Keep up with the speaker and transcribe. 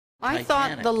I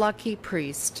thought the lucky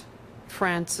priest,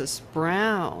 Francis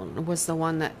Brown, was the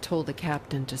one that told the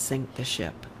captain to sink the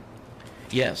ship.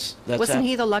 Yes, that's Wasn't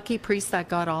he the lucky priest that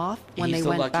got off when they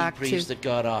went back to? He's the lucky priest that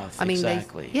got off. I mean,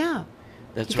 exactly. Yeah.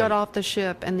 That's he got off the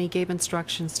ship and he gave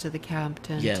instructions to the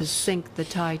captain to sink the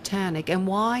Titanic. And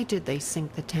why did they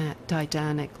sink the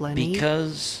Titanic, Lenny?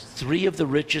 Because 3 of the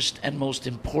richest and most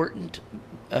important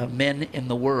men in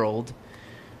the world,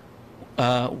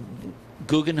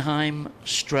 Guggenheim,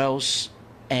 Strauss,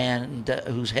 and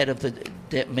who's head of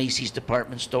the Macy's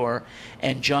department store,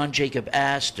 and John Jacob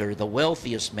Astor, the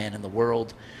wealthiest man in the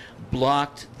world,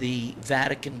 blocked the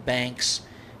Vatican Bank's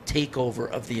takeover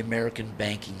of the American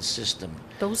banking system.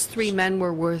 Those 3 men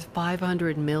were worth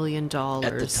 $500 million at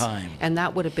the time. And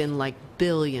that would have been like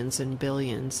billions and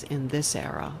billions in this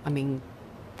era. I mean,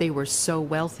 they were so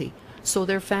wealthy. So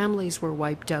their families were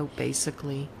wiped out,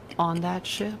 basically, on that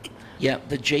ship. Yeah,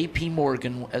 the J.P.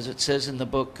 Morgan, as it says in the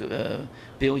book,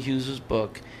 Bill Hughes's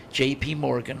book, J.P.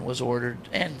 Morgan was ordered,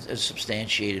 and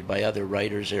substantiated by other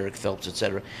writers, Eric Phelps,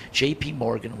 etc. J.P.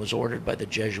 Morgan was ordered by the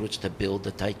Jesuits to build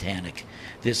the Titanic.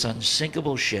 This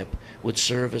unsinkable ship would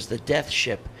serve as the death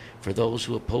ship for those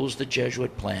who opposed the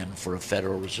Jesuit plan for a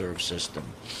Federal Reserve System.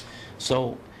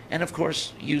 So, and of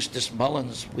course, Eustace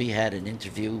Mullins, we had an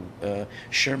interview.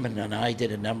 Sherman and I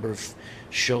did a number of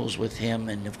shows with him,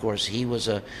 and of course, he was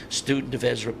a student of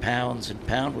Ezra Pound's, and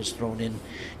Pound was thrown in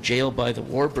jail by the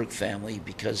Warburg family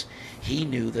because he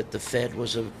knew that the Fed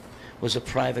was a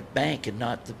private bank and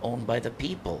not owned by the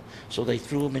people. So they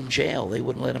threw him in jail. They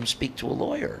wouldn't let him speak to a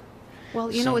lawyer. Well,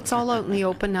 you know, it's all out in the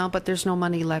open now, but there's no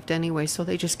money left anyway, so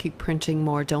they just keep printing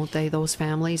more, don't they, those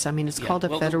families? I mean, it's called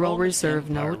a Federal Reserve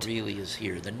note. The really is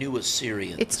here, the new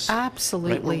Assyrians. It's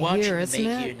absolutely here, isn't it? We're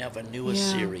watching the making of a new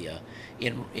Assyria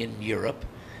in Europe,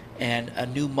 and a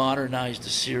new modernized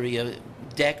Assyria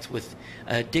decked with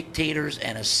dictators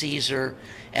and a Caesar,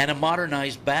 and a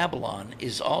modernized Babylon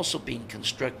is also being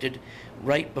constructed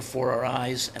right before our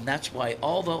eyes, and that's why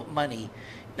all that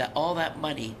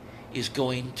money is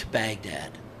going to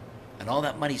Baghdad, and all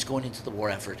that money is going into the war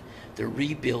effort. They're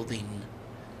rebuilding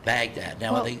Baghdad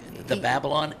now. Well, the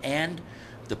Babylon and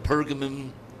the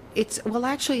Pergamum. It's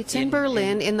in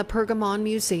Berlin in the Pergamon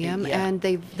Museum, and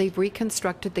they've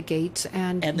reconstructed the gates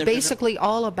and basically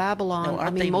all of Babylon.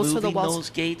 Now, most of the walls. Those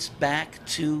gates back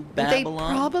to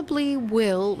Babylon? They probably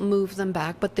will move them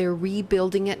back, but they're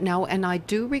rebuilding it now. And I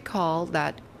do recall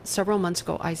that several months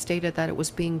ago I stated that it was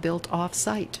being built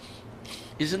off-site.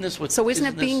 Isn't this what? So isn't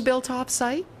it being built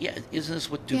off-site? Yeah, isn't this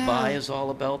what Dubai is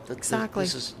all about? Exactly.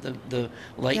 This is the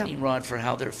lightning rod for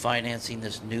how they're financing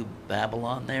this new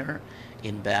Babylon there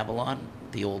in Babylon,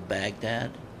 the old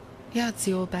Baghdad. Yeah, it's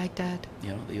the old Baghdad.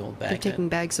 You know, the old Baghdad. They're taking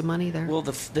bags of money there. Well,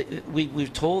 we're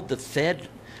told the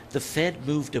Fed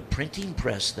moved a printing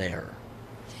press there.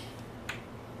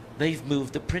 They've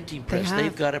moved the printing press.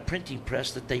 They've got a printing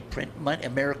press that they print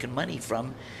American money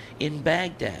from in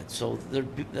Baghdad. So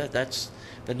that's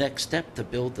the next step to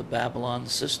build the Babylon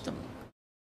system.